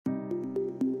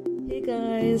Hey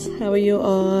guys, how are you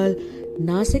all?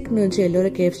 Nasik nunchi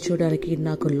Ellora caves చూడడానికి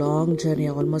నాకు long journey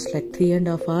almost like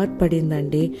 3.5 hours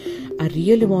పడిందండి. I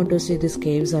really want to see these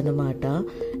caves అన్నమాట.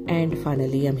 And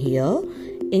finally I'm here.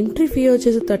 Entry fee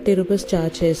వచ్చేసి 30 rupees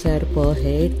charge చేశారు per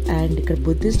head. And ఇక్కడ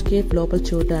Buddhist cave లోపల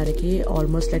చూడడానికి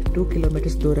almost like 2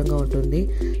 kilometers దూరంగా ఉంటుంది.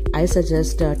 I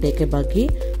suggest take a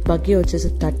buggy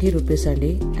వచ్చేసి 30 rupees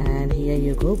అండి. And here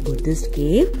you go, Buddhist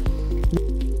cave.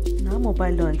 నా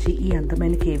మొబైల్లోంచి ఈ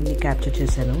అందమైన కేవ్ని క్యాప్చర్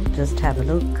చేశాను. Just have a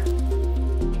look.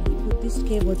 Buddhist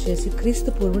cave వచ్చేసి క్రీస్తు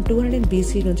పూర్వం 200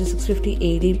 BC నుంచి 650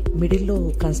 AD మిడిల్లో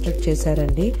కన్స్ట్రక్ట్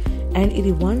చేశారండి. అండ్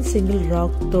ఇది వన్ సింగిల్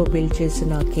రాక్తో బిల్డ్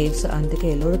చేసిన కేవ్స్. అందుకే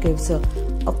ఎల్లోరా కేవ్స్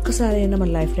ఒక్కసారైనా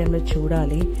మన లైఫ్ టైంలో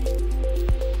చూడాలి.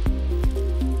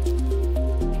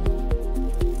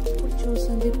 ఇప్పుడు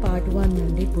చూసింది పార్ట్ 1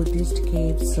 నుండి బుద్ధిస్ట్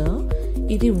కేవ్స్.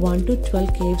 ఇది 1 to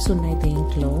 12 కేవ్స్ ఉన్నాయి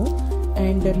దీంట్లో.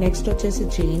 అండ్ నెక్స్ట్ వచ్చేసి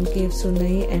జైన్ కేవ్స్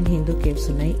ఉన్నాయి అండ్ హిందూ కేవ్స్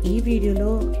ఉన్నాయి. ఈ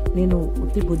వీడియోలో నేను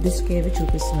బుద్ధిస్ట్ కేవ్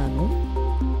చూపిస్తున్నాను.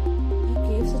 ఈ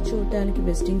కేవ్స్ చూడడానికి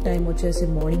విజిటింగ్ టైం వచ్చేసి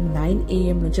మార్నింగ్ 9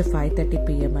 AM నుంచి 5:30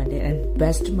 PM అండి. అండ్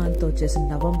బెస్ట్ మంత్ వచ్చేసి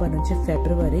నవంబర్ నుంచి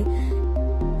ఫిబ్రవరి.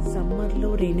 సమ్మర్లో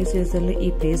రెయినీ సీజన్లో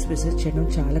ఈ ప్లేస్ విజిట్ చేయడం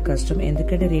చాలా కష్టం.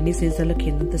 ఎందుకంటే రెయినీ సీజన్లో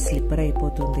కిందంతా స్లిప్పర్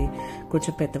అయిపోతుంది.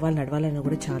 కొంచెం పెద్దవాళ్ళు నడవాలన్నా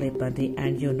కూడా చాలా ఇబ్బంది.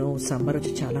 అండ్ యు నో సమ్మర్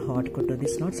వచ్చి చాలా హాట్గా ఉంటుంది.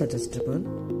 It's not suggestible.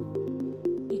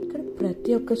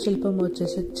 ప్రతి ఒక్క శిల్పం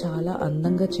వచ్చేసి చాలా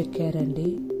అందంగా చెక్కారండి.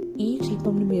 ఈ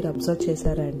శిల్పంని మీరు అబ్జర్వ్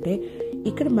చేశారంటే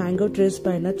ఇక్కడ మ్యాంగో ట్రీస్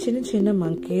పైన చిన్న చిన్న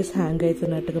మంకీస్ హ్యాంగ్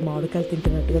అవుతున్నట్టుగా, మామిడికాయలు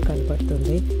తింటున్నట్టుగా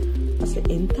కనపడుతుంది. అసలు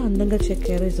ఎంత అందంగా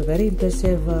చెక్కారో. ఇట్స్ వెరీ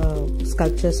ఇంప్రెసివ్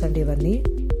స్కల్ప్చర్స్ అండి ఇవన్నీ.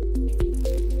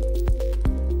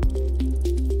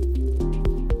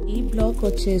 ఈ బ్లాక్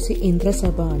వచ్చేసి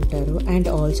ఇంద్రసభ అంటారు. And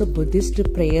also Buddhist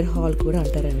prayer hall కూడా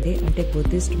అంటారండి. అంటే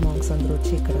బుద్ధిస్ట్ మాంక్స్ అందరూ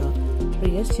వచ్చి ఇక్కడ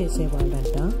ప్రేయర్స్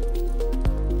చేసేవాళ్ళంట.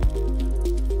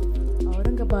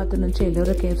 ఔరంగాబాద్ నుంచి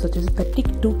ఎల్లోరా కేవ్స్ వచ్చేసి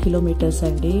 32 kilometers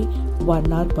అండి. 1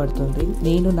 hour పడుతుంది.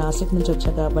 నేను నాసిక్ నుంచి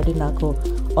వచ్చా కాబట్టి నాకు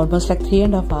ఆల్మోస్ట్ లైక్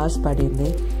 3.5 hours పడింది.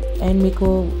 అండ్ మీకు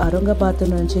ఔరంగాబాద్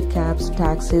నుంచి క్యాబ్స్,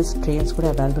 టాక్సీస్, ట్రైన్స్ కూడా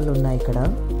అవైలబుల్ ఉన్నాయి ఇక్కడ.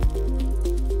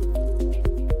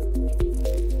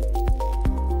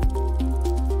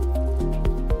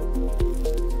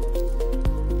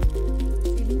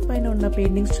 సీలింగ్ పైన ఉన్న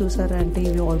పెయింటింగ్స్ చూసారా అంటే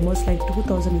ఇవి almost like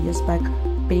 2000 years back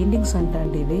paintings అంట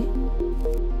అండి ఇవి.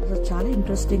 చాలా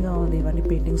ఇంట్రెస్టింగ్గా ఉంది ఇవన్నీ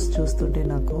పెయింటింగ్స్ చూస్తుంటే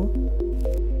నాకు.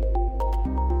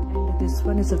 And this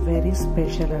one is very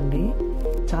special అండి.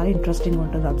 చాలా ఇంట్రెస్టింగ్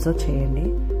ఉంటుంది, అబ్జర్వ్ చేయండి.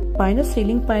 పైన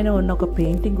సీలింగ్ పైన ఉన్న ఒక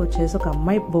పెయింటింగ్ వచ్చేసి ఒక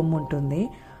అమ్మాయి బొమ్మ ఉంటుంది.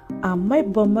 ఆ అమ్మాయి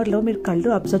బొమ్మలో మీరు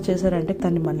కళ్ళు అబ్జర్వ్ చేశారంటే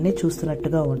తను మనల్ని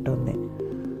చూస్తున్నట్టుగా ఉంటుంది.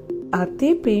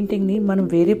 అదే పెయింటింగ్ని మనం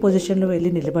వేరే పొజిషన్లో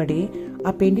వెళ్ళి నిలబడి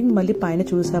ఆ పెయింటింగ్ మళ్ళీ పైన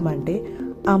చూసామంటే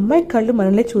ఆ అమ్మాయి కళ్ళు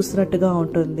మనల్ని చూస్తున్నట్టుగా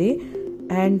ఉంటుంది.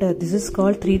 And this is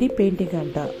called 3D painting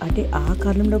అంట. అంటే ఆ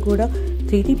కాలంలో కూడా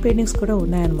 3D పెయింటింగ్స్ కూడా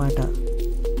ఉన్నాయన్నమాట.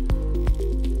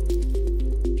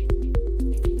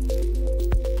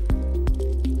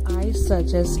 I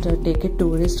suggest take a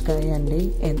tourist guide అండి.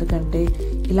 ఎందుకంటే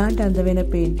ఇలాంటి అందమైన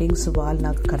పెయింటింగ్స్ వాళ్ళు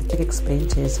నాకు కరెక్ట్గా ఎక్స్ప్లెయిన్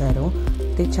చేశారు.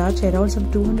 They charge around some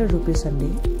 200 rupees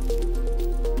అండి.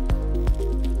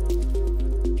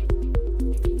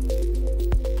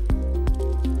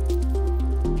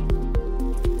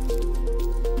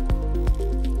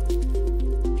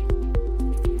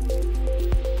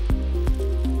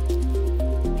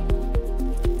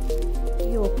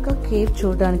 కేవ్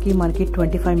చూడడానికి మనకి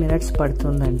 25 minutes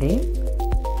పడుతుందండి.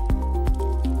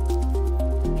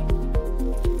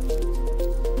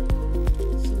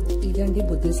 ఇదండి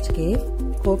Buddhist cave.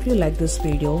 Hope you like this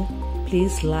video.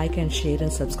 Please like and share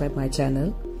and subscribe my channel.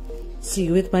 See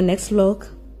you with my next vlog.